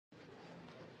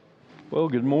Well,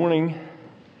 good morning.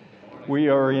 We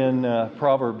are in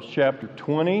Proverbs chapter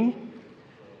 20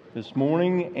 this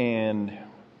morning, and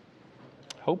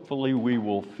hopefully we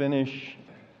will finish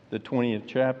the 20th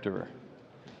chapter.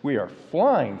 We are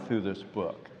flying through this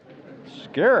book.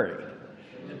 Scary.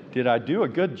 Did I do a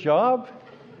good job?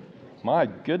 My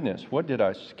goodness, what did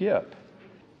I skip?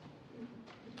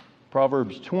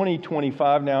 Proverbs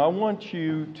 20:25. Now, I want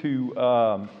you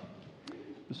to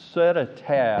set a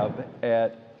tab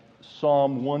at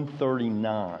Psalm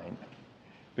 139,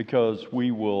 because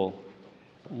we will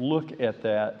look at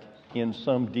that in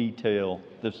some detail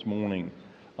this morning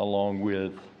along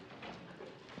with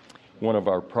one of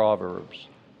our Proverbs.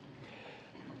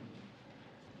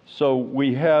 So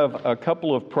we have a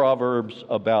couple of Proverbs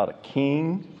about a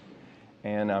king,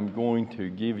 and I'm going to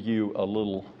give you a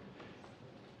little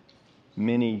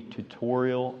mini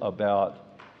tutorial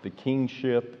about the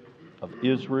kingship of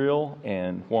Israel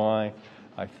and why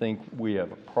I think we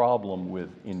have a problem with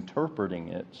interpreting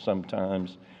it.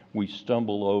 Sometimes we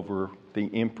stumble over the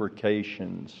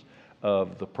implications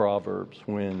of the Proverbs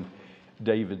when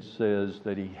David says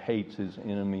that he hates his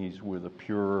enemies with a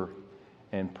pure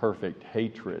and perfect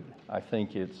hatred. I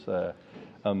think it's a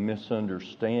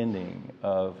misunderstanding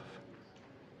of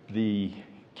the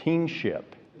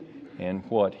kingship and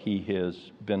what he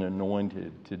has been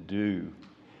anointed to do.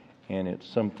 And it's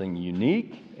something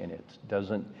unique, and it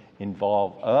doesn't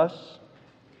involve us.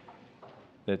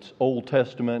 That's Old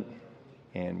Testament,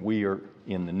 and we are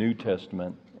in the New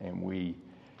Testament, and we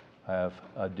have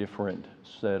a different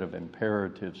set of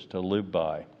imperatives to live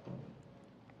by.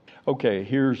 Okay,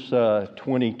 here's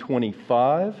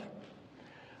 2025,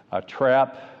 a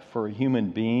trap for a human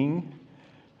being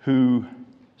who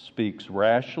speaks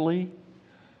rashly,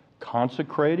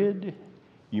 consecrated.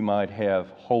 You might have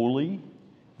holy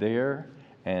there,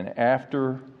 and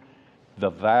after the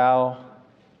vow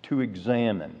to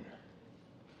examine,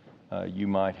 you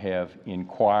might have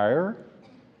inquire.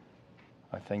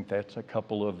 I think that's a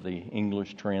couple of the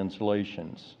English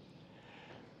translations.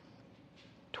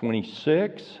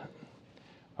 26,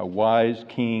 a wise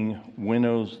king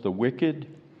winnows the wicked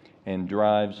and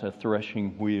drives a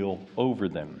threshing wheel over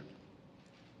them.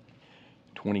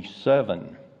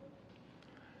 27,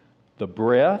 the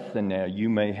breath, and now you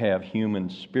may have human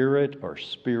spirit or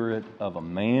spirit of a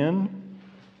man,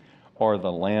 or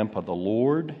the lamp of the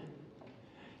Lord,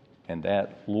 and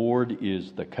that Lord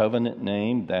is the covenant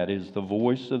name, that is the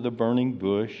voice of the burning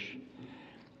bush,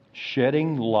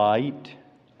 shedding light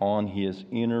on his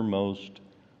innermost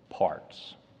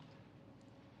parts.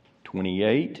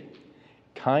 28,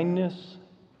 kindness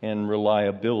and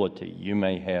reliability. You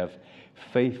may have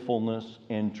faithfulness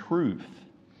and truth.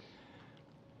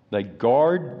 They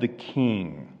guard the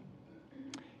king.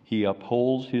 He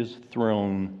upholds his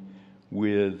throne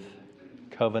with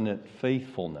covenant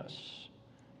faithfulness.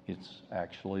 It's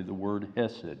actually the word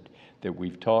hesed that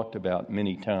we've talked about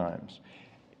many times.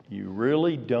 You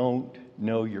really don't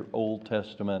know your Old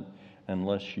Testament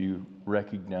unless you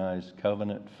recognize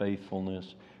covenant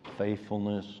faithfulness.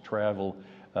 Faithfulness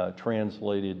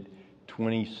translated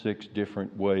 26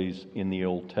 different ways in the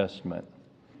Old Testament.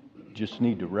 Just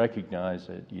need to recognize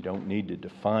it. You don't need to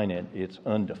define it. It's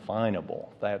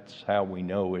undefinable. That's how we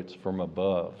know it's from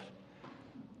above.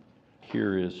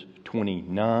 Here is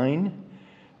 29.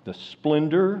 The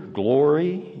splendor,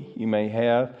 glory you may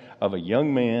have of a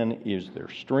young man is their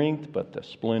strength, but the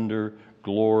splendor,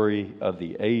 glory of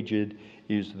the aged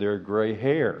is their gray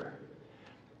hair.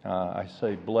 I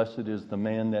say, blessed is the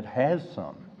man that has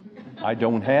some. I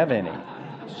don't have any,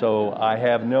 so I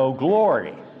have no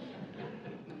glory.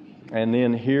 And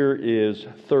then here is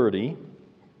 30.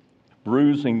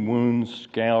 Bruising wounds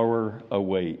scour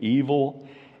away evil,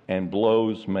 and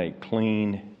blows make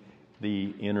clean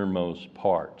the innermost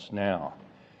parts. Now,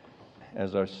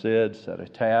 as I said, set a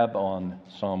tab on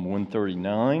Psalm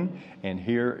 139, and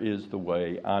here is the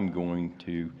way I'm going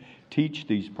to teach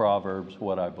these Proverbs,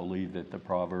 what I believe that the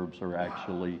Proverbs are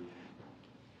actually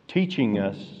teaching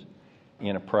us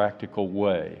in a practical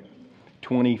way.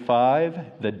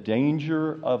 25, the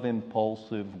danger of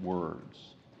impulsive words.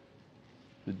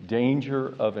 The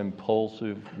danger of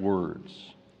impulsive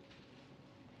words.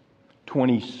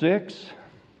 26,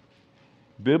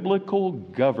 biblical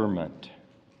government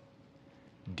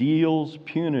deals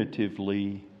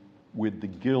punitively with the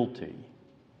guilty.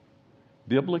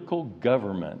 Biblical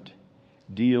government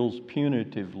deals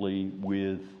punitively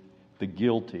with the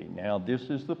guilty. Now, this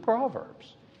is the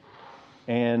Proverbs.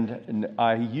 And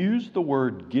I use the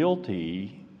word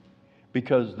guilty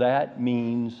because that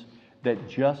means that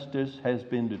justice has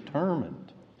been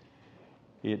determined.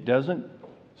 It doesn't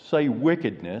say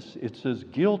wickedness, it says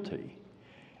guilty.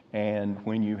 And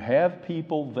when you have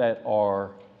people that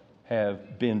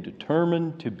have been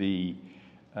determined to be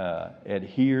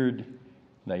adhered,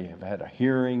 they have had a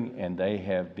hearing, and they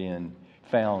have been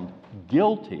found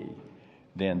guilty,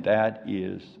 then that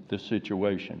is the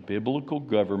situation. Biblical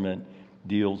government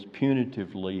deals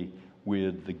punitively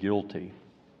with the guilty.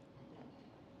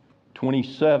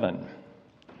 27.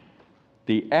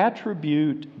 The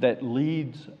attribute that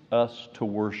leads us to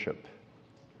worship.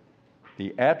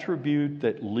 The attribute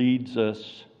that leads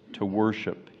us to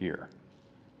worship here.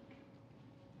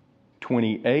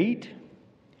 28.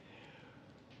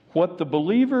 What the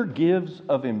believer gives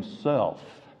of himself,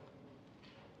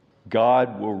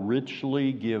 God will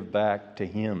richly give back to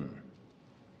him.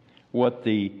 What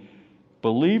the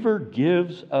believer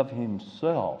gives of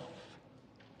himself,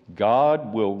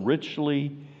 God will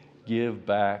richly give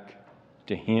back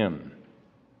to him.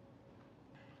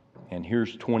 And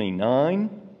here's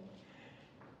 29.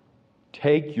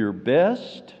 Take your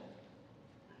best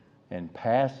and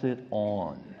pass it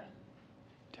on.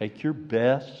 Take your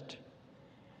best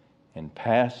and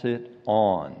pass it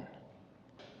on.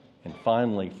 And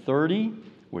finally, 30,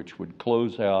 which would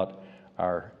close out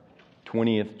our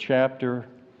 20th chapter,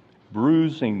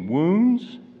 bruising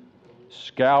wounds,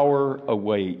 scour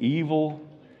away evil,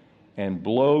 and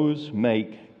blows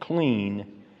make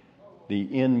clean the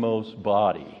inmost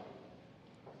body.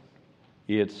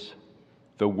 It's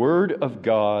the Word of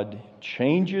God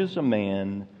changes a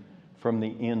man from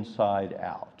the inside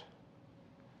out.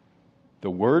 The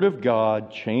Word of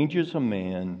God changes a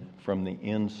man from the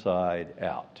inside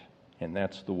out. And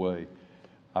that's the way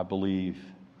I believe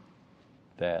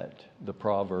that the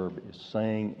proverb is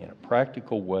saying in a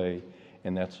practical way,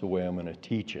 and that's the way I'm going to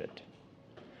teach it.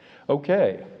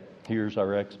 Okay, here's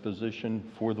our exposition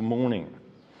for the morning.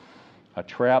 A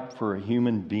trap for a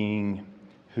human being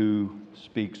who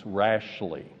speaks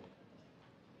rashly.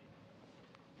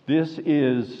 This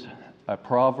is a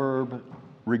proverb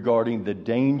regarding the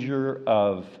danger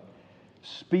of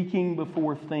speaking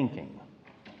before thinking.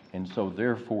 And so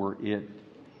therefore it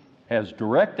has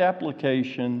direct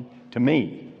application to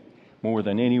me more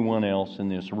than anyone else in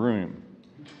this room.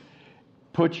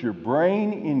 Put your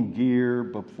brain in gear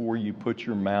before you put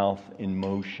your mouth in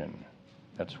motion.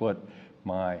 That's what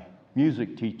my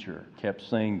music teacher kept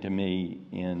saying to me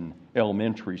in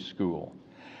elementary school.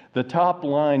 The top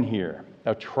line here,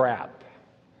 a trap.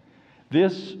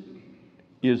 This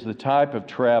is the type of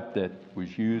trap that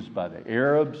was used by the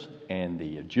Arabs and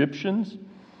the Egyptians,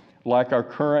 like our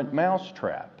current mouse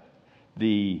trap.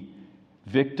 The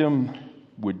victim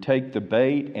would take the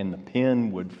bait and the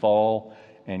pin would fall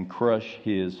and crush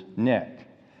his neck.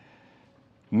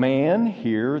 Man,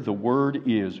 here the word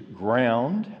is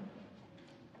ground.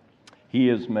 He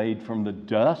is made from the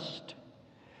dust.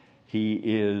 He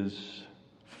is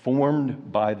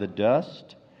formed by the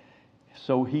dust.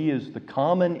 So he is the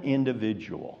common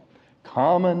individual,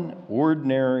 common,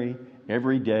 ordinary,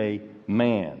 everyday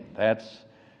man. That's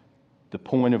the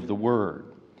point of the word.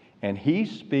 And he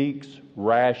speaks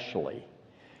rashly.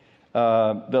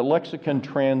 The lexicon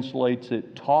translates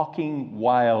it talking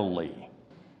wildly,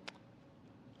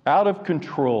 out of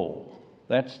control.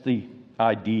 That's the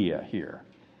idea here.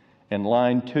 In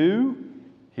line 2,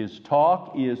 his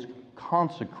talk is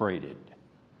consecrated.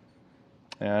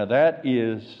 That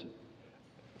is,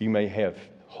 you may have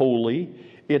holy.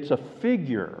 It's a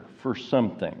figure for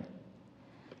something.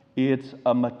 It's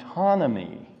a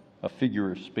metonymy, a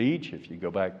figure of speech. If you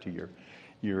go back to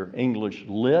your English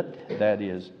lit, that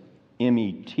is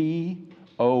metonymy,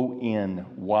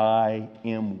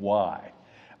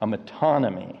 a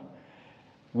metonymy.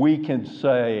 We can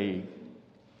say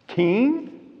king,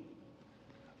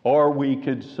 or we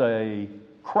could say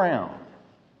crown.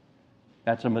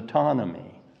 That's a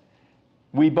metonymy.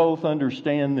 We both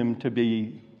understand them to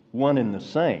be one and the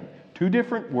same. Two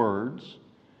different words,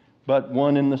 but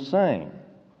one and the same.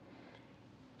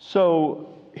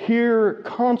 So here,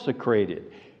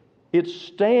 consecrated, it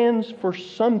stands for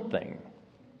something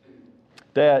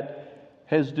that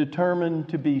has determined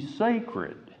to be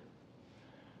sacred.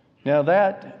 Now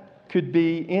that could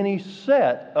be any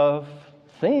set of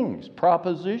things,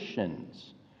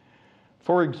 propositions.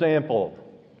 For example,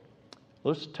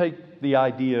 let's take the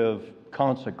idea of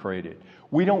consecrated.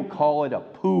 We don't call it a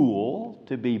pool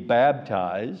to be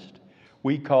baptized.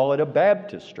 We call it a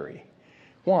baptistry.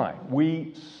 Why?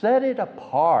 We set it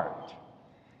apart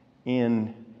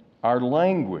in our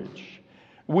language.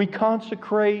 We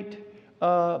consecrate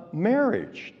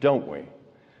marriage, don't we?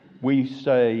 We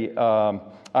say,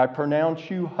 I pronounce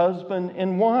you husband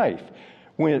and wife.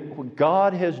 When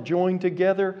God has joined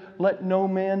together, let no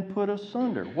man put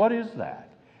asunder. What is that?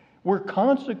 We're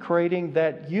consecrating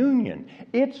that union.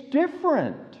 It's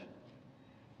different.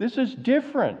 This is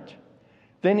different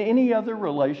than any other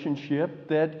relationship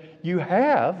that you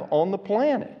have on the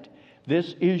planet.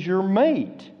 This is your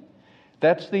mate.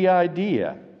 That's the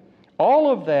idea.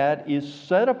 All of that is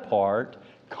set apart,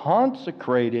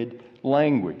 consecrated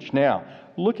language. Now,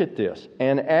 look at this.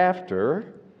 And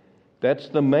after, that's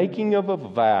the making of a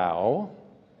vow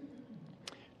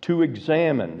to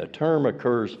examine. The term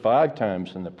occurs 5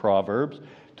 times in the Proverbs.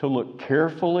 To look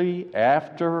carefully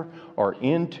after or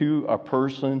into a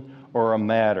person or a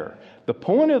matter. The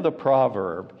point of the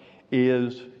proverb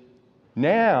is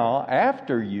now,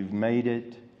 after you've made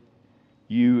it,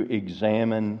 you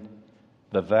examine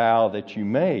the vow that you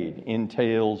made.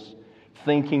 Entails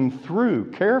thinking through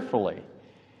carefully.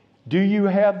 Do you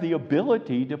have the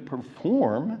ability to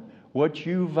perform what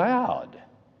you vowed?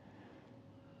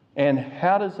 And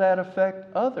how does that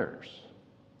affect others?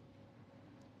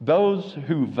 Those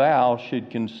who vow should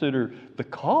consider the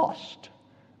cost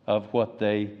of what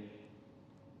they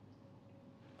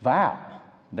vow.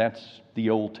 That's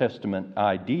the Old Testament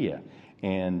idea.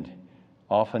 And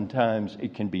oftentimes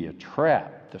it can be a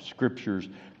trap. The Scriptures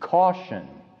caution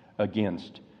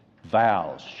against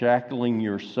vows, shackling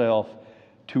yourself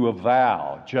to a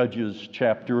vow. Judges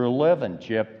chapter 11,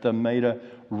 Jephthah made a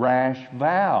rash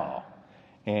vow,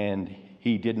 and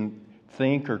he didn't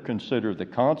think or consider the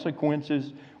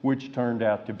consequences, which turned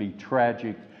out to be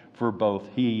tragic for both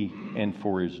he and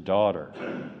for his daughter.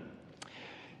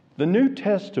 The New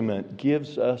Testament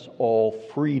gives us all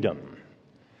freedom.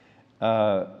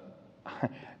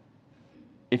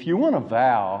 If you want to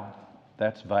vow,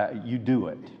 you do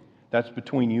it. That's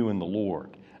between you and the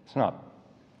Lord. It's not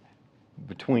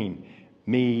between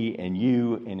me and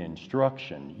you in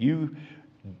instruction. You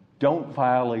don't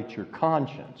violate your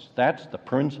conscience. That's the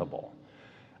principle.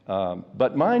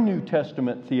 But my New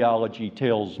Testament theology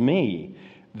tells me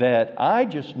that I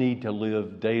just need to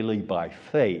live daily by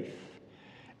faith,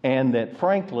 and that,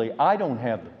 frankly, I don't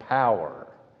have the power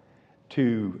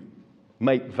to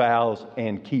make vows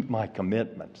and keep my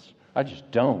commitments. I just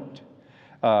don't.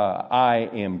 I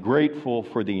am grateful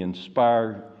for the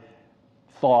inspired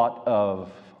thought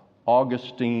of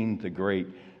Augustine, the great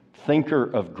thinker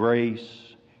of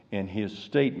grace, and his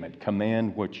statement,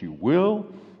 command what you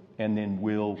will, and then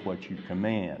will what you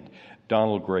command.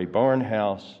 Donald Gray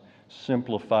Barnhouse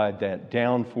simplified that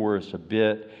down for us a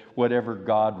bit. Whatever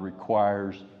God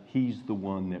requires, He's the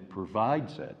one that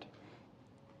provides it.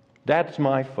 That's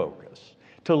my focus,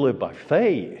 to live by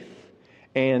faith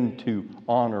and to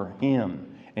honor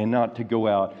Him, and not to go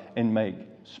out and make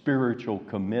spiritual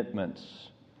commitments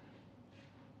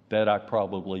that I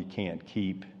probably can't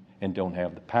keep and don't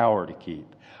have the power to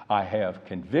keep. I have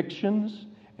convictions,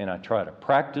 and I try to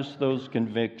practice those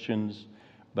convictions,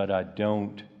 but I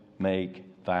don't make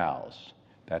vows.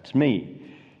 That's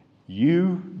me.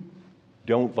 You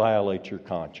don't violate your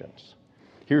conscience.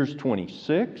 Here's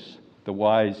 26, the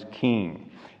wise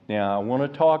king. Now, I want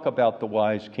to talk about the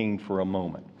wise king for a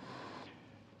moment.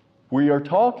 We are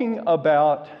talking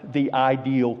about the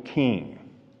ideal king,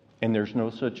 and there's no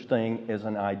such thing as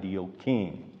an ideal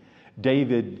king.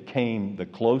 David came the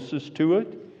closest to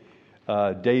it.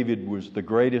 David was the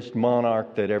greatest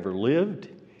monarch that ever lived,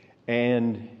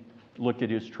 and look at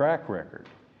his track record.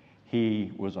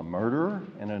 He was a murderer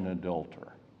and an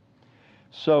adulterer.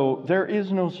 So there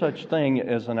is no such thing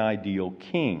as an ideal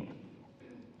king.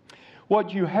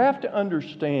 What you have to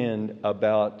understand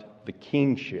about the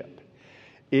kingship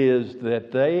is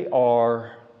that they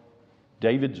are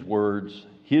David's words,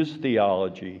 his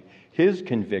theology, his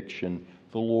conviction,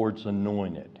 the Lord's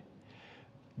anointed.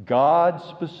 God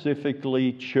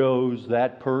specifically chose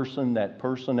that person, that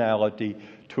personality,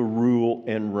 to rule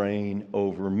and reign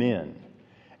over men.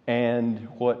 And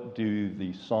what do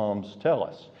the Psalms tell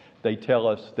us? They tell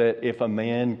us that if a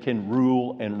man can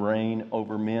rule and reign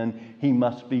over men, he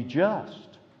must be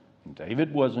just.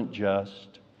 David wasn't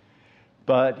just,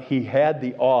 but he had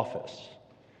the office.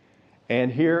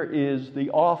 And here is the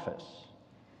office.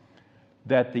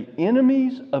 That the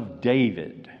enemies of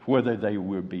David, whether they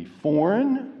would be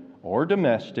foreign or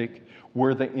domestic,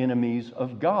 were the enemies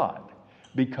of God,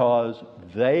 because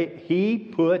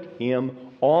he put him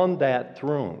on that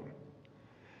throne.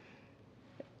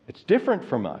 It's different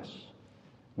from us.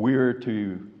 We are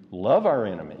to love our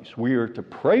enemies. We are to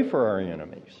pray for our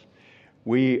enemies.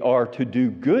 We are to do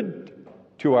good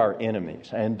to our enemies,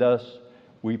 and thus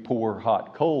we pour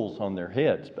hot coals on their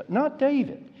heads. But not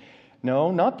David.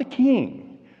 No, not the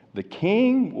king. The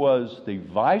king was the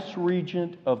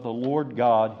vice-regent of the Lord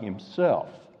God Himself.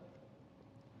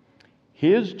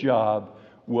 His job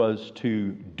was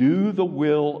to do the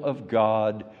will of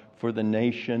God for the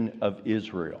nation of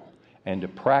Israel and to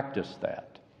practice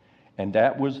that. And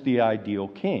that was the ideal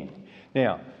king.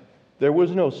 Now, there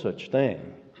was no such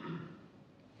thing.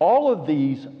 All of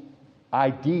these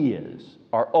ideas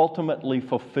are ultimately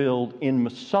fulfilled in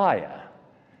Messiah.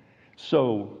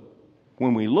 So,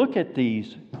 when we look at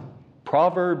these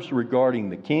Proverbs regarding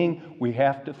the king, we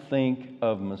have to think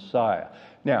of Messiah.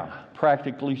 Now,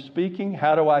 practically speaking,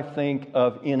 how do I think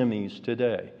of enemies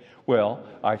today? Well,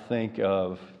 I think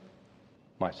of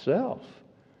myself.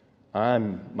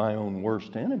 I'm my own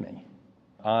worst enemy.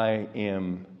 I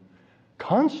am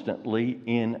constantly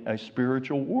in a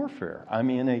spiritual warfare. I'm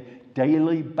in a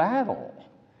daily battle.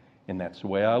 And that's the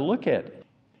way I look at it.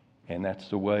 And that's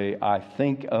the way I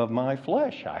think of my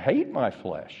flesh. I hate my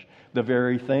flesh. The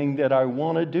very thing that I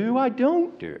want to do, I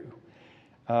don't do.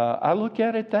 I look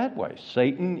at it that way.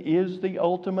 Satan is the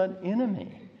ultimate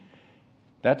enemy.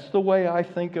 That's the way I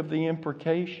think of the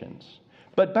imprecations.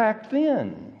 But back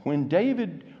then, when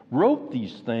David wrote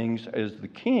these things as the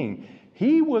king,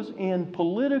 he was in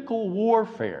political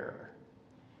warfare.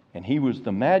 And he was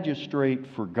the magistrate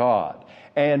for God.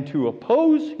 And to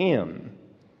oppose him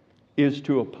is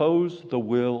to oppose the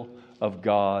will of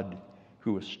God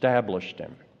who established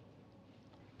him.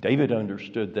 David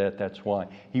understood that. That's why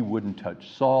he wouldn't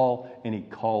touch Saul, and he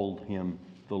called him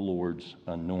the Lord's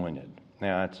anointed.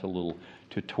 Now, that's a little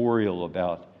tutorial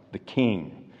about the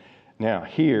king. Now,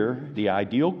 here, the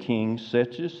ideal king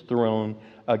sets his throne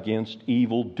against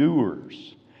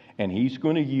evildoers, and he's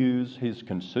going to use his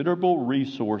considerable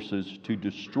resources to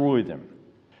destroy them.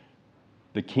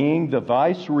 The king, the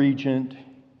vice-regent,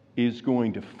 is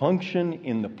going to function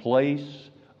in the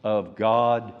place of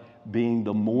God being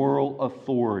the moral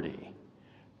authority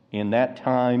in that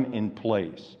time and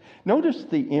place. Notice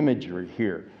the imagery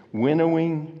here.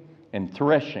 Winnowing and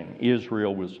threshing.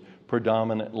 Israel was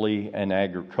predominantly an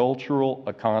agricultural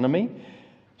economy.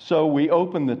 So we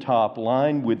open the top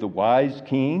line with the wise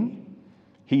king.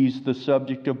 He's the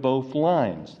subject of both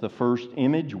lines. The first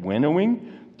image,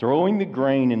 winnowing, throwing the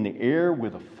grain in the air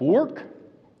with a fork,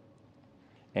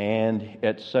 and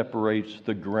it separates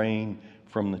the grain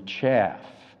from the chaff.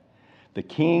 The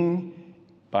king,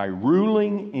 by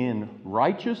ruling in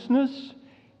righteousness,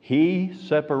 he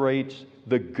separates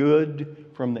the good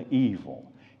from the evil.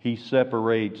 He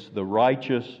separates the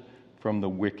righteous from the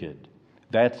wicked.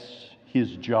 That's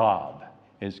his job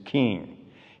as king.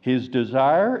 His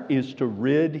desire is to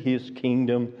rid his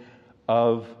kingdom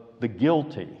of the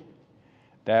guilty.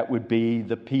 That would be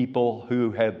the people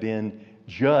who have been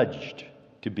judged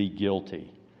to be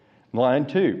guilty. Line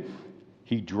 2,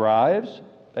 he drives.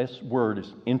 This word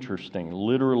is interesting,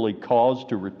 literally cause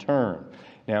to return.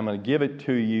 Now I'm going to give it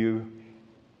to you,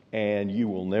 and you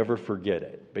will never forget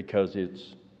it because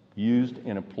it's used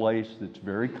in a place that's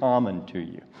very common to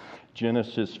you.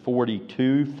 Genesis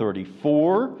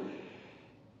 42:34.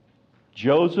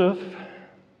 Joseph,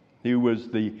 who was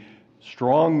the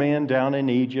strong man down in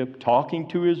Egypt, talking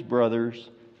to his brothers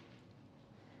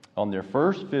on their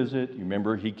first visit. You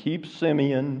remember, he keeps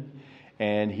Simeon.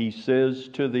 And he says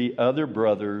to the other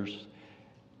brothers,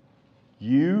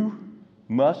 you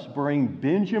must bring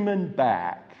Benjamin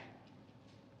back,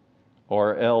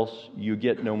 or else you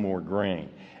get no more grain.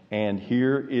 And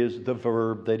here is the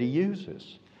verb that he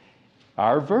uses.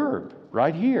 Our verb,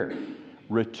 right here.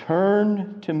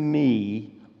 Return to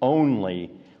me only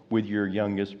with your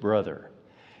youngest brother.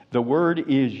 The word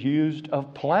is used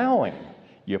of plowing.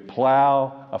 You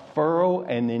plow a furrow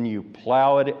and then you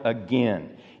plow it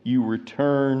again. You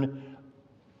return,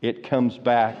 it comes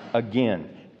back again.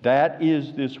 That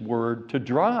is this word to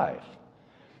drive.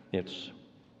 It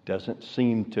doesn't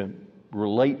seem to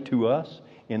relate to us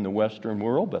in the Western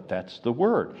world, but that's the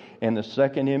word. And the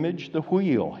second image, the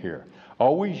wheel here.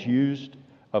 Always used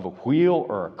of a wheel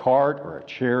or a cart or a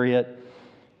chariot.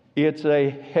 It's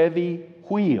a heavy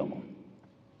wheel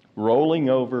rolling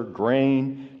over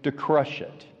grain to crush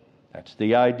it. That's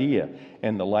the idea.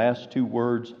 And the last two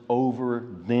words, over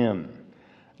them,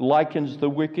 likens the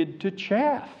wicked to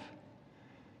chaff,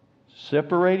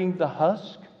 separating the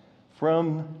husk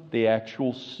from the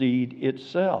actual seed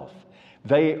itself.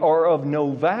 They are of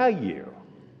no value.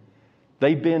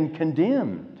 They've been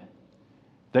condemned.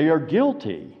 They are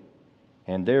guilty,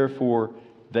 and therefore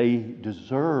they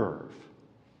deserve,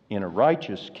 in a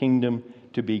righteous kingdom,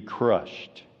 to be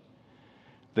crushed.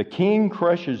 The king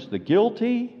crushes the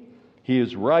guilty.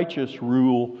 His righteous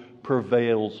rule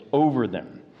prevails over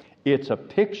them. It's a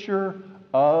picture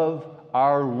of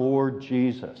our Lord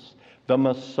Jesus, the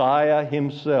Messiah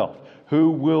himself,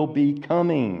 who will be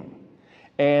coming,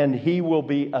 and he will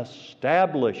be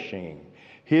establishing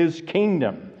his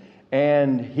kingdom,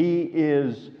 and he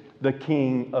is the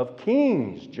King of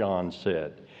Kings, John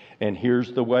said. And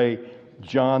here's the way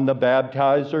John the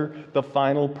Baptizer, the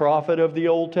final prophet of the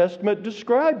Old Testament,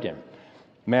 described him.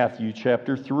 Matthew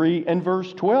chapter 3 and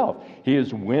verse 12.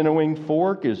 His winnowing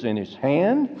fork is in his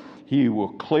hand. He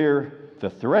will clear the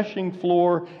threshing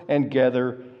floor and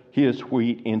gather his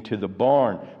wheat into the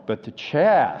barn. But the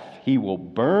chaff he will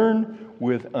burn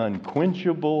with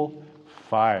unquenchable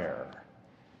fire.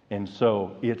 And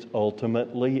so it's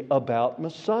ultimately about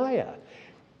Messiah.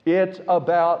 It's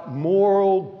about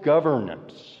moral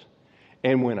governance.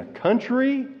 And when a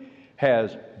country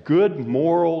has good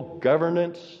moral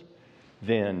governance,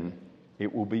 then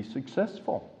it will be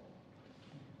successful.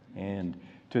 And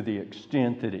to the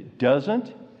extent that it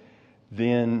doesn't,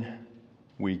 then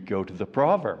we go to the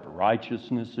proverb.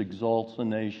 Righteousness exalts a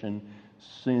nation.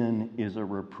 Sin is a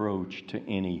reproach to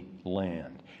any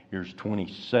land. Here's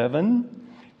 27.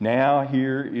 Now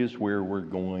here is where we're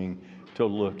going to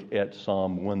look at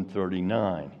Psalm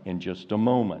 139 in just a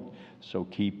moment. So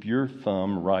keep your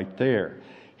thumb right there.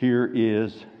 Here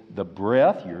is the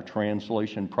breath. Your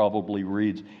translation probably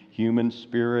reads human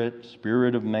spirit,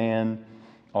 spirit of man,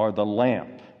 or the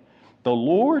lamp. The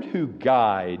Lord who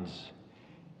guides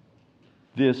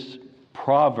this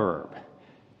proverb,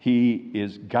 He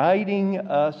is guiding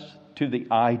us to the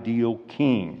ideal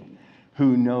king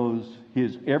who knows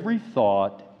his every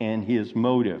thought and his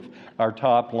motive. Our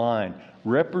top line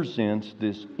represents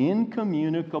this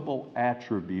incommunicable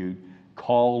attribute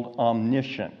called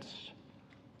omniscience.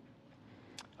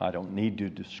 I don't need to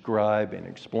describe and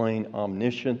explain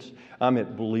omniscience. I'm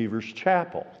at Believer's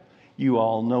Chapel. You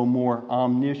all know more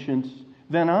omniscience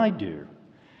than I do.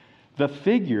 The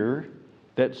figure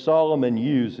that Solomon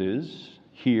uses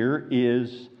here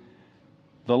is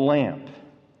the lamp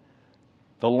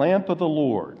of the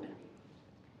Lord.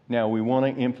 Now, we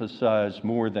want to emphasize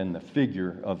more than the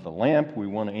figure of the lamp. We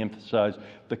want to emphasize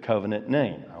the covenant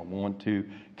name. I want to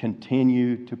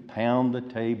continue to pound the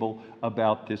table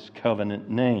about this covenant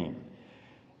name.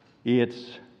 It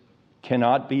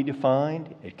cannot be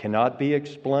defined. It cannot be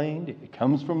explained. It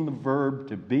comes from the verb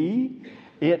to be.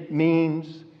 It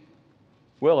means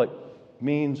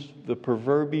the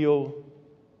proverbial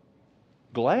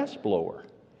glass blower.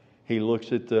 He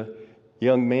looks at the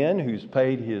young man who's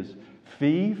paid his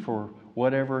fee for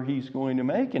whatever he's going to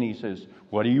make, and he says,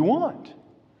 "What do you want? Do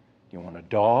you want a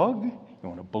dog? You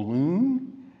want a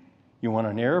balloon? You want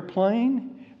an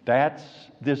airplane?" That's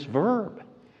this verb.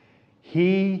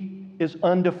 He is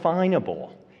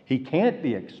undefinable. He can't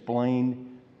be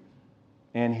explained,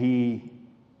 and he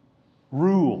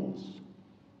rules,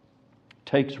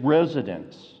 takes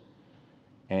residence,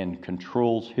 and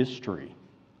controls history.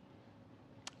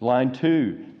 Line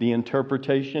 2, the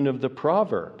interpretation of the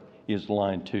proverb is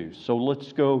line 2. So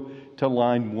let's go to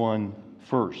line 1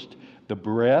 first. The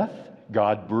breath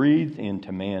God breathed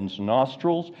into man's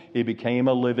nostrils, it became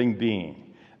a living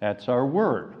being. That's our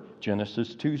word,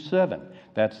 Genesis 2:7.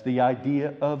 That's the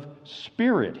idea of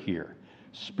spirit here.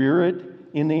 Spirit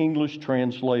in the English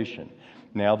translation.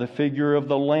 Now the figure of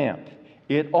the lamp.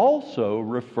 It also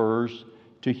refers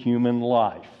to human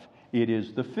life. It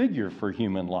is the figure for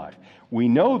human life. We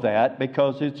know that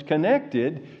because it's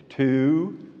connected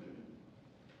to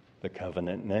the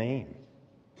covenant name.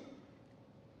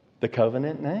 The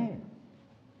covenant name.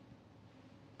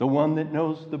 The one that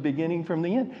knows the beginning from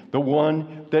the end. The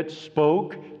one that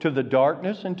spoke to the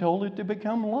darkness and told it to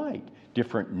become light.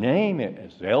 Different name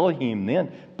as Elohim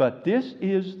then. But this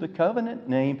is the covenant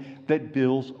name that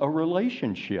builds a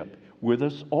relationship with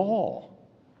us all.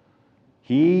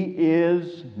 He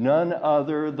is none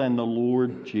other than the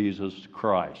Lord Jesus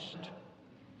Christ.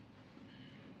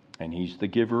 And He's the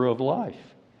giver of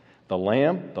life. The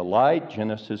lamp, the light,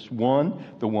 Genesis 1,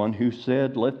 the one who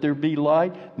said, "Let there be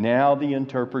light." Now the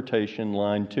interpretation,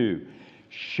 line 2.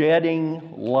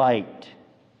 Shedding light.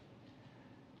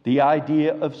 The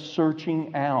idea of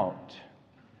searching out.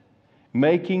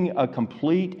 Making a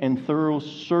complete and thorough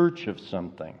search of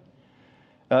something.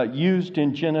 Used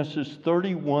in Genesis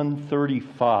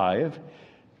 31:35,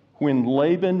 when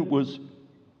Laban was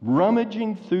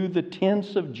rummaging through the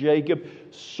tents of Jacob,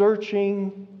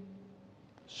 searching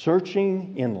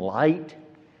in light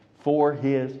for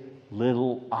his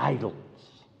little idols.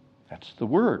 That's the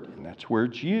word, and that's where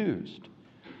it's used.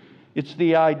 It's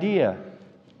the idea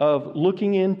of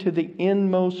looking into the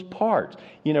inmost parts.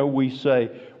 You know, we say,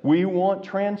 we want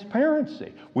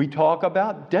transparency. We talk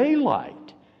about daylight.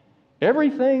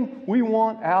 Everything we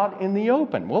want out in the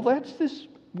open. Well, that's this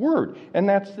word, and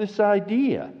that's this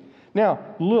idea. Now,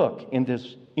 look in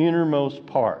this innermost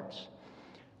parts.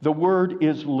 The word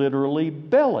is literally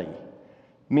belly,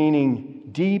 meaning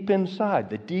deep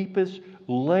inside, the deepest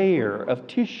layer of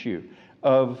tissue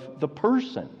of the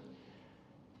person.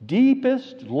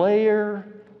 Deepest layer,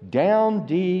 down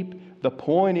deep. The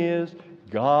point is,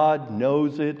 God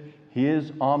knows it.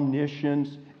 His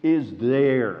omniscience is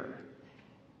there.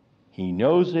 He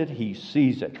knows it. He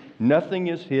sees it. Nothing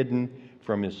is hidden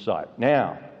from His sight.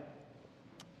 Now,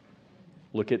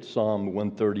 look at Psalm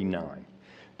 139.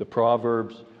 The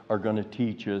Proverbs are going to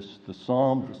teach us the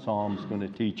Psalm's going to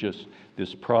teach us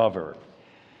this proverb.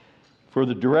 For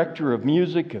the director of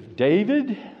music of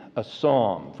David, a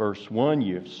psalm. Verse 1,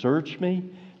 you have searched me,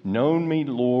 known me,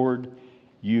 Lord.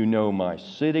 You know my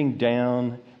sitting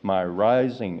down, my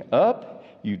rising up.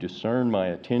 You discern my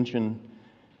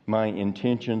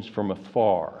intentions from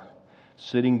afar.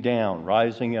 Sitting down,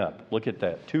 rising up. Look at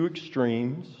that. Two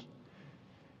extremes.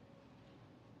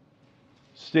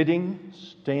 Sitting,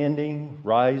 standing,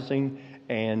 rising,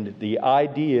 and the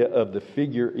idea of the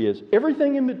figure is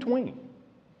everything in between.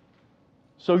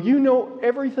 So you know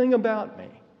everything about me.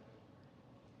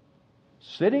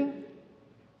 Sitting,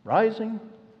 rising,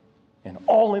 and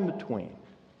all in between.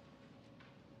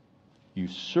 You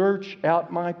search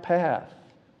out my path,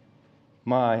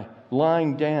 my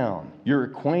lying down. You're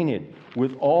acquainted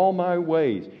with all my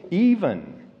ways.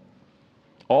 Even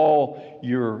all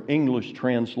your English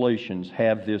translations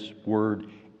have this word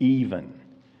even.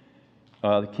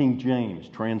 The King James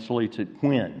translates it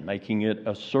when, making it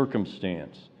a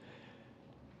circumstance.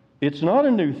 It's not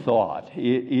a new thought.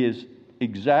 It is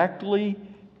exactly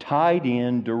tied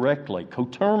in directly,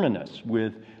 coterminous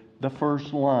with the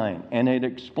first line, and it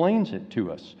explains it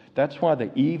to us. That's why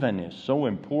the even is so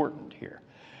important here.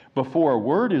 Before a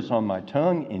word is on my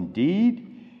tongue, indeed,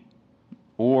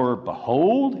 or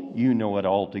behold, you know it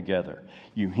altogether.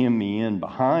 You hem me in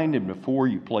behind, and before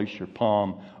you place your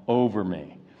palm over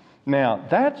me. Now,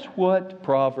 that's what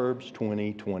Proverbs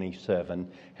 20:27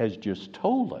 has just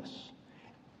told us.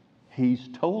 He's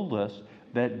told us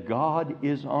that God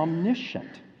is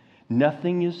omniscient.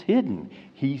 Nothing is hidden.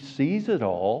 He sees it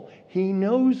all. He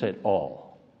knows it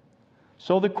all.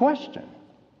 So the question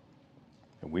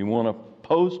that we want to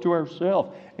pose to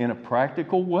ourselves in a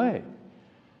practical way,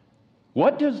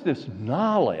 what does this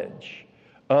knowledge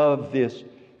of this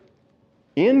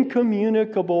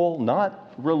incommunicable,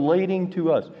 not relating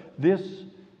to us, this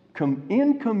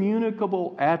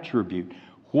incommunicable attribute,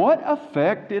 what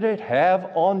effect did it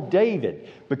have on David?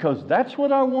 Because that's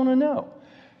what I want to know.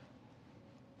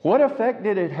 What effect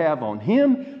did it have on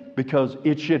him? Because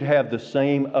it should have the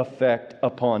same effect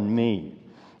upon me.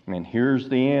 And here's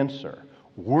the answer.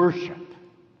 Worship.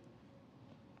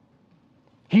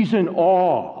 He's in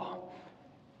awe.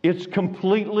 It's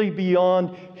completely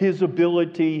beyond his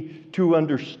ability to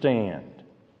understand.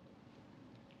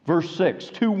 Verse 6,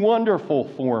 too wonderful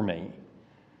for me,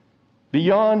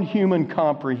 beyond human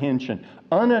comprehension,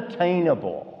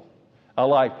 unattainable. I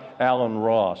like Alan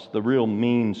Ross, the real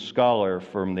mean scholar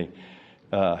from the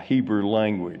Hebrew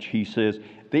language. He says,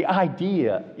 the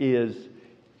idea is,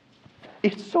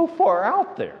 it's so far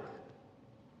out there.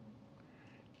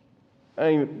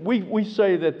 I mean, we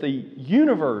say that the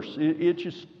universe,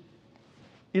 it's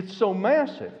so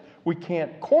massive, we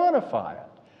can't quantify it.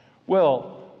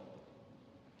 Well,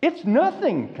 it's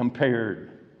nothing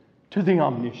compared to the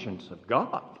omniscience of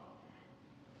God.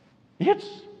 It's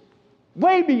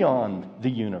way beyond the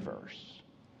universe.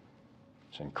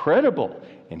 It's incredible.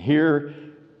 And here's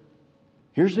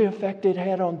the effect it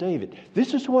had on David.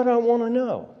 This is what I want to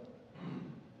know.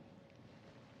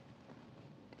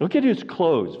 Look at his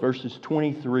close, verses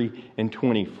 23 and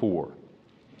 24.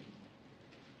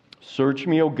 Search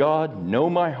me, O God, know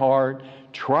my heart.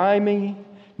 Try me,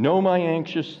 know my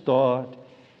anxious thought.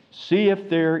 See if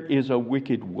there is a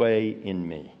wicked way in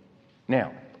me.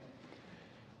 Now,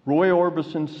 Roy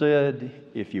Orbison said,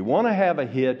 if you want to have a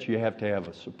hit, you have to have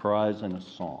a surprise and a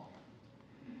song.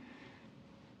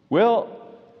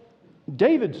 Well,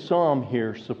 David's psalm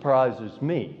here surprises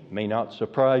me. May not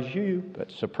surprise you,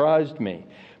 but surprised me.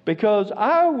 Because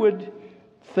I would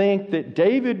think that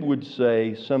David would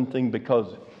say something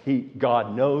because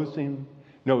God knows him,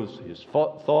 knows his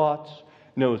thoughts,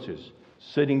 knows his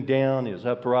sitting down, his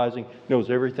uprising, knows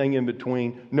everything in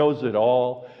between, knows it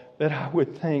all, that I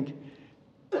would think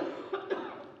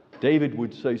David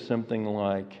would say something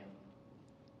like,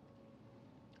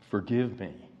 forgive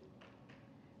me,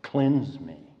 cleanse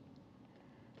me,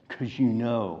 because you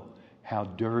know how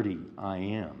dirty I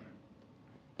am.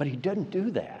 But he doesn't do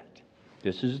that.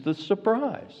 This is the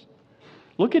surprise.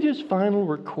 Look at his final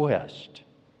request.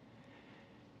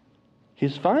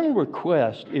 His final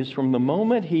request is from the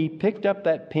moment he picked up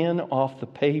that pen off the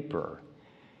paper.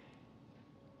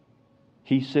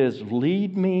 He says,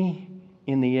 lead me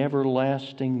in the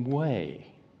everlasting way.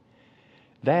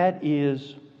 That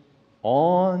is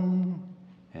on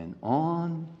and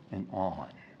on and on.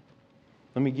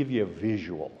 Let me give you a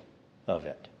visual of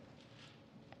it.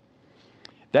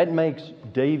 That makes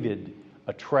David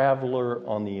a traveler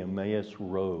on the Emmaus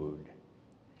road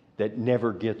that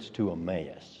never gets to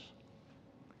Emmaus.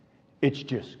 It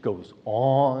just goes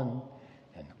on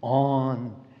and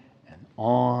on and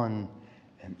on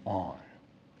and on.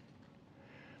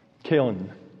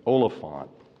 Ken Oliphant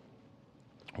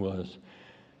was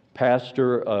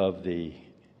pastor of the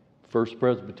First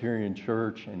Presbyterian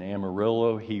Church in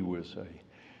Amarillo. He was a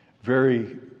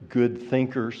very good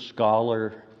thinker,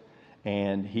 scholar,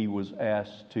 and he was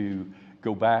asked to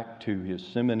go back to his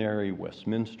seminary,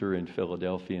 Westminster in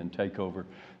Philadelphia, and take over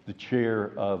the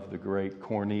chair of the great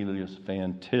Cornelius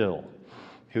Van Til,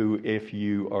 who, if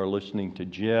you are listening to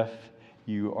Jeff,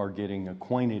 you are getting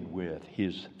acquainted with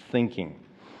his thinking.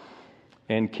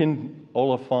 And Ken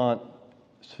Oliphant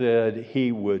said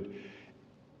he would,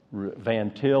 Van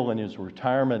Til in his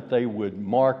retirement, they would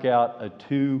mark out a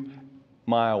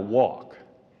 2-mile walk,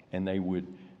 and they would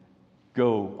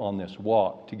go on this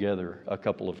walk together a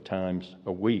couple of times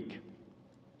a week.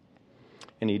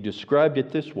 And he described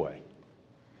it this way.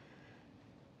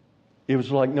 It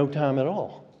was like no time at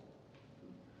all.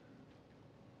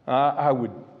 I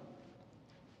would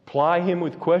ply him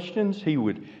with questions. He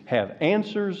would have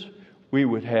answers. We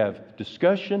would have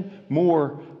discussion.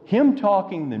 More him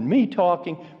talking than me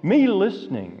talking, me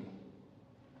listening.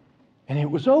 And it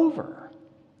was over.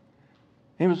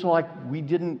 It was like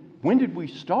when did we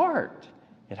start?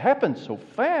 It happened so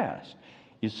fast.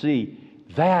 You see,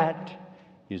 that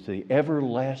is the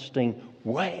everlasting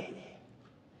way.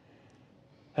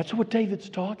 That's what David's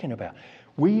talking about.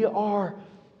 We are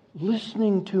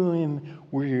listening to him.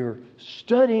 We're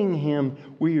studying him.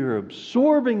 We are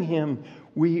absorbing him.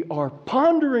 We are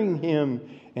pondering him.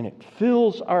 And it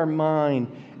fills our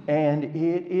mind. And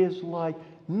it is like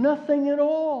nothing at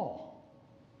all.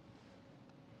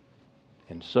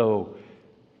 And so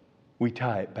we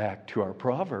tie it back to our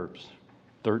Proverbs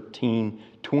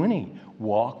 13:20.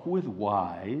 Walk with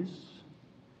wise,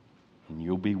 and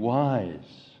you'll be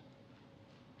wise.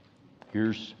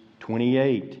 Here's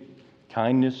 28.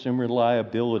 Kindness and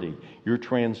reliability. Your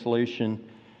translation,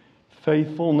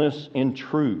 faithfulness and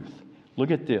truth.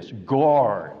 Look at this.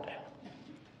 Guard.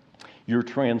 Your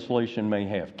translation may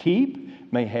have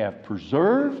keep, may have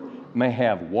preserve, may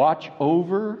have watch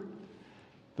over.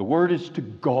 The word is to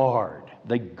guard.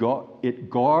 It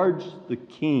guards the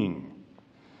king.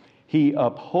 He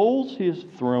upholds his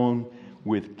throne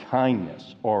with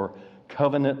kindness or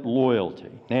covenant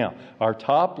loyalty. Now, our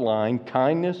top line,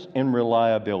 kindness and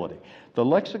reliability. The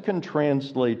lexicon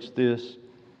translates this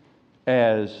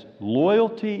as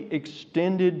loyalty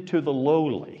extended to the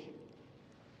lowly.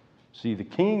 See, the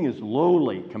king is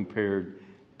lowly compared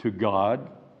to God,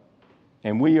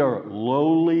 and we are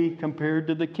lowly compared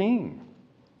to the king.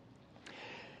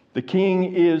 The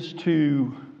king is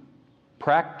to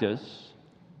practice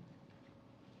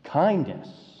kindness,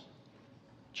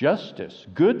 justice,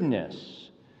 goodness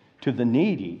to the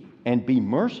needy, and be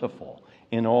merciful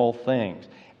in all things.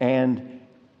 And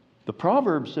the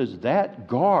proverb says that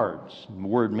guards. The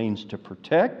word means to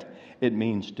protect. It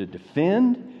means to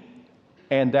defend.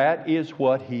 And that is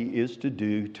what he is to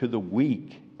do to the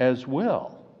weak as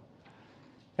well.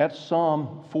 That's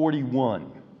Psalm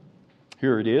 41.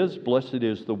 Here it is. Blessed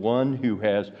is the one who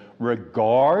has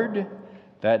regard.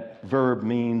 That verb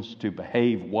means to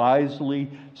behave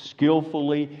wisely,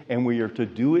 skillfully, and we are to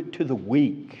do it to the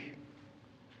weak.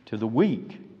 To the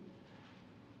weak.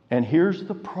 And here's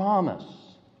the promise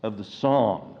of the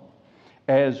psalm.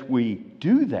 As we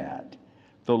do that,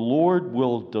 the Lord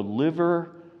will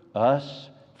deliver us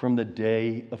from the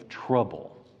day of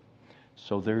trouble.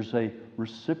 So there's a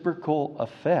reciprocal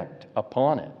effect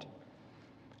upon it.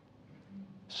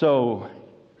 So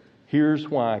here's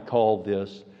why I call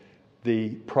this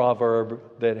the proverb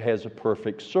that has a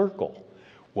perfect circle.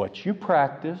 What you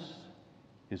practice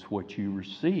is what you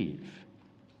receive.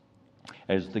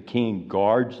 As the king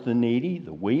guards the needy,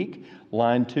 the weak,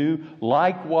 line 2,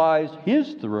 likewise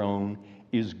his throne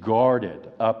is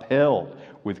guarded, upheld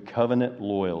with covenant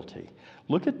loyalty.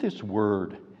 Look at this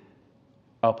word,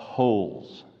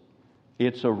 upholds.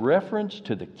 It's a reference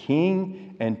to the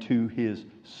king and to his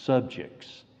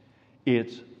subjects.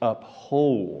 It's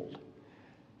uphold.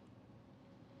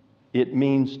 It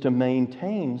means to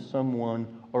maintain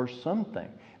someone or something.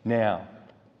 Now,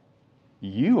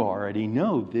 you already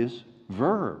know this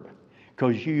verb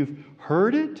because you've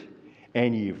heard it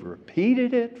and you've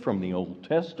repeated it from the Old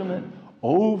Testament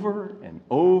over and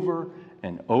over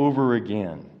and over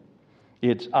again.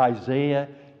 It's Isaiah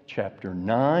chapter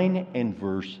 9 and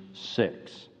verse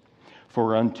 6.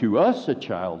 For unto us a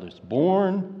child is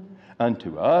born,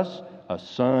 unto us a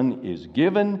son is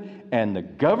given, and the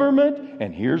government,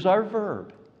 and here's our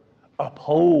verb,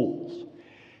 upholds.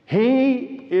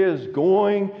 He is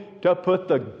going to put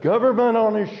the government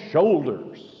on his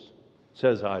shoulders,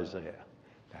 says Isaiah.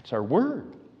 That's our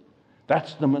word.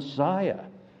 That's the Messiah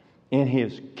in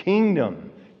his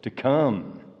kingdom to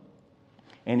come.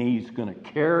 And he's going to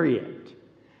carry it.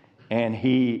 And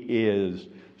he is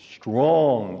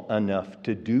strong enough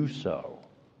to do so.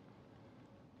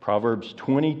 Proverbs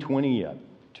 20:20,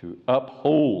 to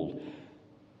uphold.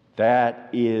 That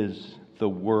is the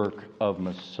work of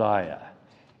Messiah.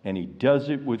 And he does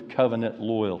it with covenant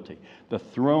loyalty. The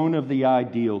throne of the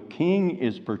ideal king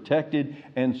is protected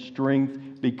and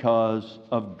strengthened because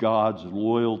of God's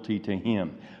loyalty to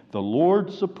him. The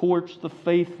Lord supports the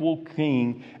faithful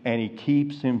king and he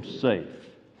keeps him safe.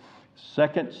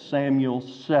 2 Samuel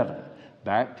 7.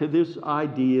 Back to this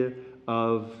idea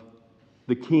of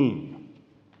the king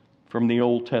from the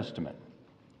Old Testament.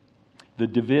 The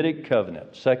Davidic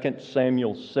covenant, 2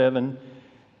 Samuel 7,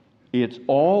 it's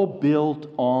all built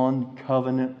on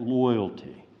covenant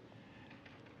loyalty.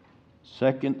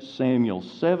 2 Samuel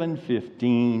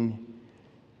 7:15,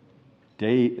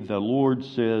 the Lord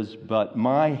says, but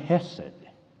my hesed,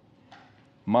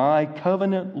 my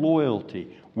covenant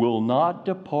loyalty, will not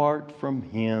depart from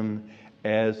him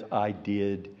as I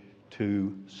did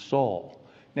to Saul.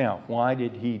 Now, why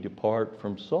did he depart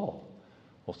from Saul?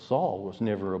 Well, Saul was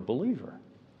never a believer.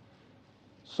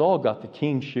 Saul got the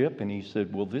kingship and he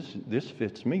said, well, this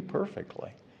fits me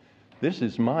perfectly. This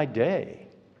is my day.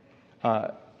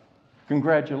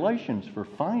 Congratulations for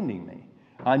finding me.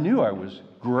 I knew I was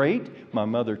great. My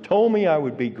mother told me I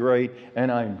would be great,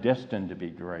 and I'm destined to be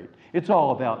great. It's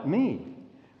all about me.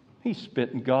 He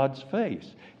spit in God's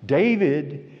face.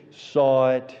 David saw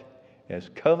it as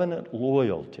covenant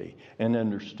loyalty and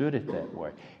understood it that way.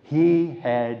 He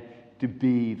had to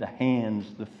be the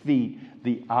hands, the feet,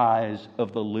 the eyes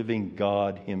of the living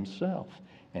God himself.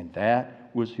 And that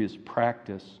was his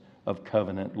practice of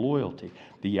covenant loyalty.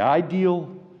 The ideal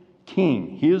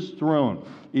king, his throne,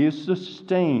 is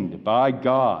sustained by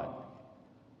God.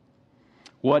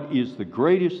 What is the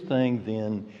greatest thing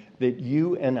then that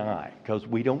you and I, because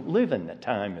we don't live in the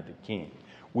time of the king,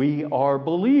 we are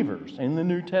believers in the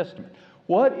New Testament.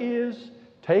 What is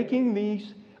taking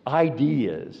these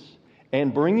ideas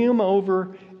and bringing them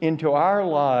over into our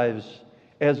lives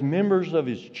as members of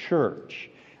his church,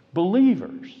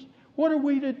 believers? What are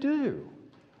we to do?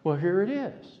 Well, here it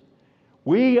is.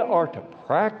 We are to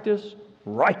practice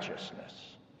righteousness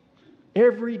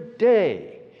every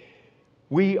day.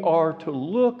 We are to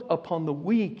look upon the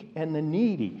weak and the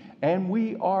needy, and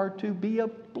we are to be a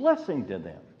blessing to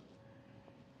them.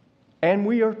 And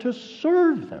we are to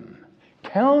serve them,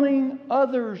 counting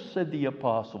others, said the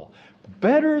apostle,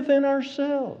 better than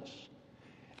ourselves.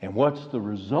 And what's the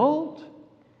result?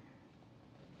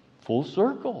 Full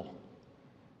circle.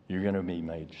 You're going to be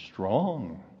made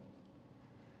strong.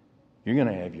 You're going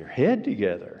to have your head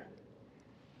together.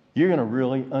 You're going to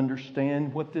really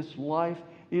understand what this life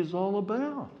is all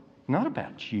about. Not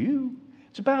about you.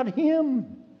 It's about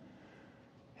him.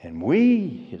 And we,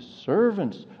 his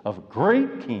servants of a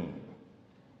great king,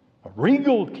 a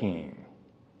regal king,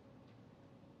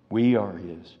 we are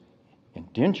his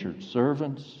indentured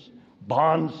servants,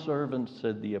 bond servants,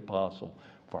 said the apostle,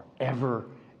 forever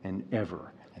and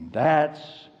ever. And that's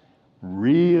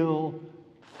real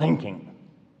thinking.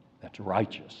 That's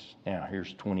righteous. Now,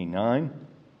 here's 29.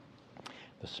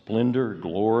 The splendor,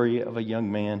 glory of a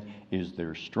young man is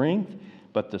their strength,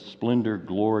 but the splendor,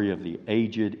 glory of the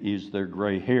aged is their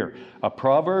gray hair. A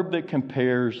proverb that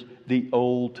compares the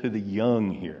old to the young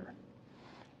here.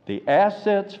 The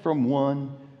assets from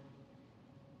one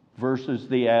versus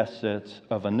the assets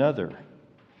of another.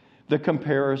 The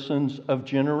comparisons of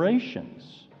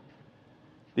generations.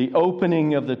 The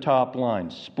opening of the top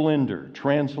line, splendor,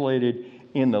 translated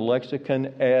in the lexicon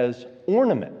as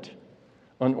ornament.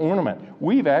 An ornament.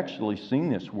 We've actually seen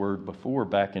this word before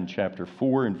back in chapter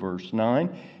 4 and verse 9,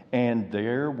 and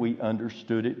there we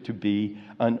understood it to be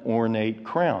an ornate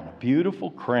crown, a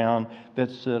beautiful crown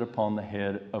that's set upon the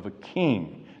head of a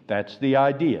king. That's the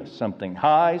idea. Something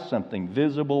high, something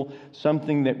visible,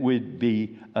 something that would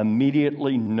be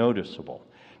immediately noticeable.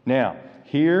 Now,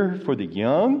 here for the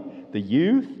young, the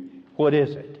youth, what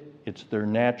is it? It's their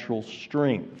natural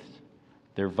strength,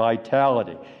 their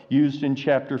vitality. Used in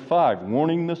chapter 5,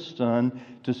 warning the son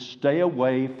to stay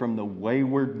away from the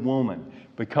wayward woman.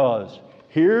 Because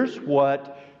here's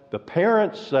what the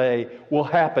parents say will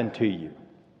happen to you.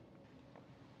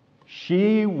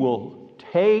 She will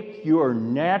take your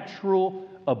natural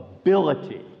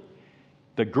ability,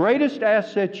 the greatest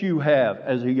asset you have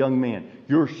as a young man,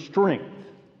 your strength.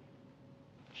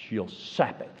 She'll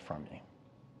sap it from you.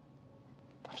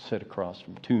 I've sat across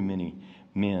from too many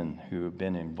men who have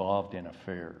been involved in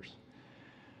affairs.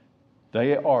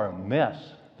 They are a mess.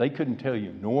 They couldn't tell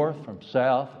you north from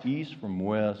south, east from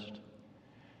west.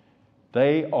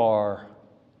 They are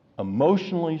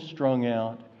emotionally strung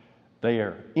out. They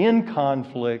are in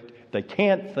conflict. They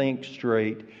can't think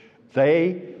straight.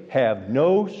 They have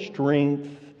no strength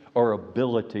or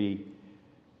ability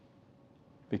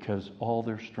because all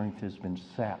their strength has been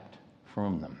sapped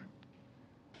from them.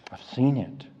 I've seen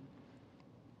it.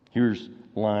 Here's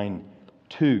line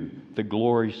 2, the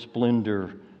glory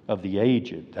splendor of the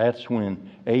aged. That's when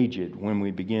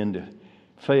we begin to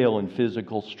fail in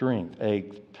physical strength.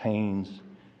 Aches, pains,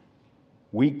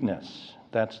 weakness.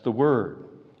 That's the word.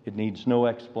 It needs no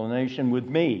explanation with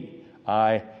me.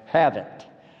 I have it.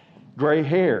 Gray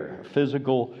hair, a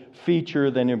physical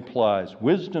feature that implies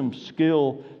wisdom,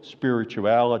 skill,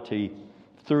 spirituality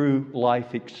through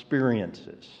life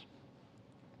experiences.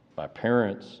 My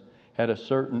parents had a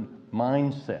certain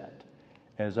mindset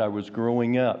as I was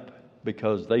growing up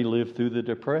because they lived through the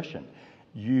Depression.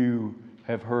 You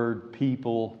have heard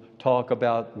people talk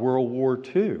about World War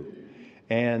II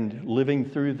and living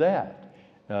through that.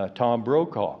 Tom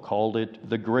Brokaw called it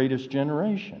the greatest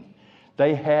generation.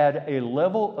 They had a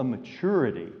level of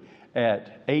maturity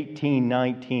at 18,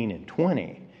 19, and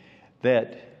 20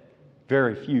 that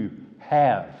very few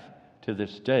have to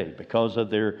this day because of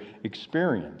their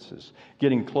experiences.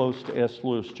 Getting close to S.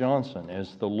 Lewis Johnson,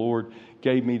 as the Lord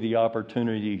gave me the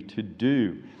opportunity to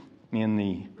do in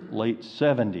the late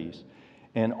 70s.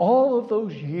 And all of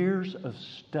those years of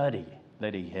study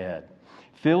that he had,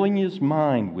 filling his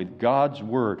mind with God's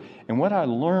Word. And what I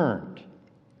learned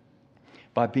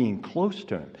by being close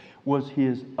to him was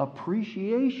his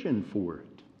appreciation for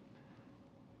it.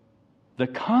 The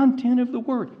content of the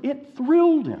Word, it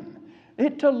thrilled him.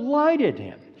 It delighted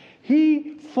him.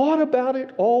 He thought about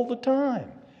it all the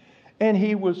time. And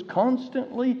he was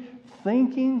constantly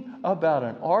thinking about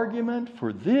an argument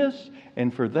for this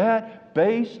and for that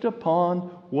based upon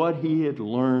what he had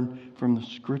learned from the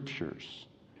Scriptures.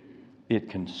 It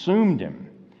consumed him.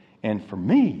 And for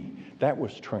me, that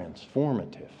was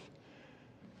transformative.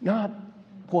 Not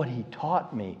what he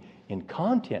taught me in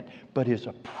content, but his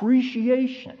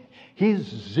appreciation, his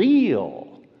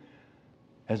zeal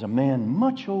as a man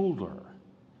much older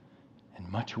and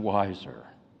much wiser.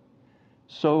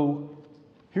 So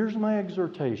here's my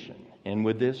exhortation, and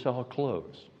with this I'll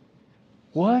close.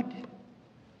 What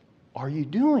are you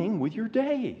doing with your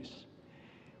days?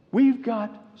 We've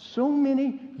got so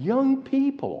many young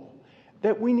people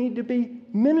that we need to be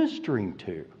ministering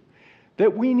to,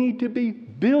 that we need to be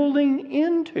building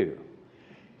into.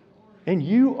 And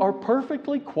you are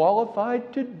perfectly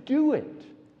qualified to do it.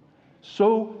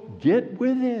 So get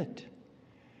with it.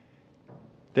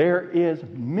 There is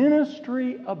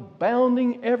ministry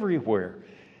abounding everywhere.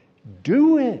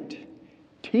 Do it.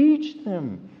 Teach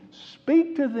them.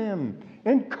 Speak to them.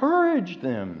 Encourage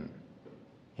them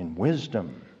in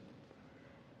wisdom.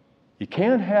 You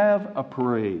can't have a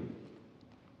parade,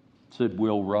 said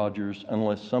Will Rogers,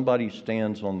 unless somebody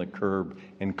stands on the curb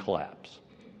and claps.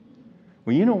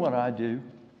 Well, you know what I do?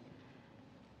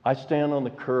 I stand on the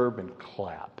curb and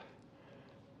clap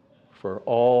for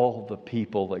all the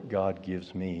people that God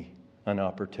gives me an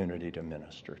opportunity to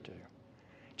minister to.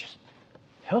 Just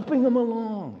helping them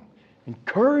along,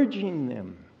 encouraging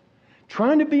them,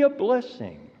 trying to be a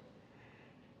blessing.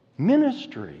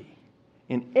 Ministry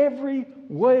in every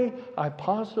way I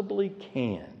possibly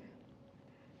can.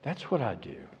 That's what I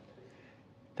do.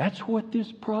 That's what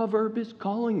this proverb is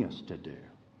calling us to do.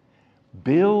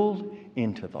 Build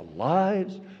into the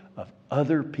lives of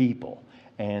other people,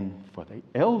 and for the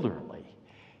elderly,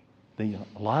 the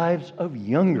lives of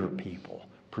younger people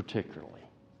particularly.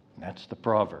 And that's the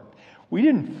proverb. We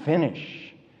didn't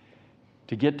finish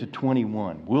to get to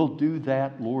 21. We'll do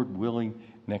that, Lord willing,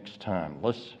 next time.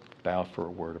 Let's bow for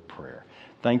a word of prayer.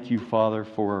 Thank you, Father,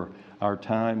 for our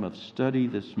time of study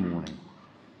this morning.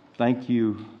 Thank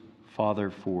you,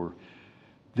 Father, for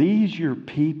these your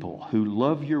people who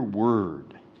love your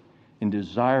word and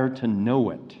desire to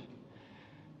know it.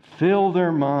 Fill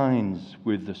their minds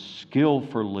with the skill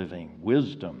for living,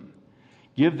 wisdom.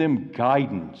 Give them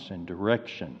guidance and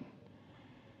direction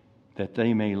that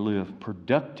they may live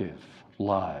productive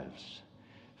lives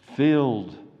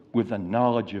filled with the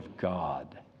knowledge of God.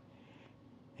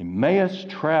 Emmaus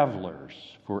travelers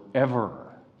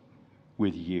forever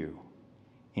with you.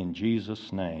 In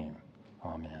Jesus' name,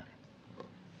 amen.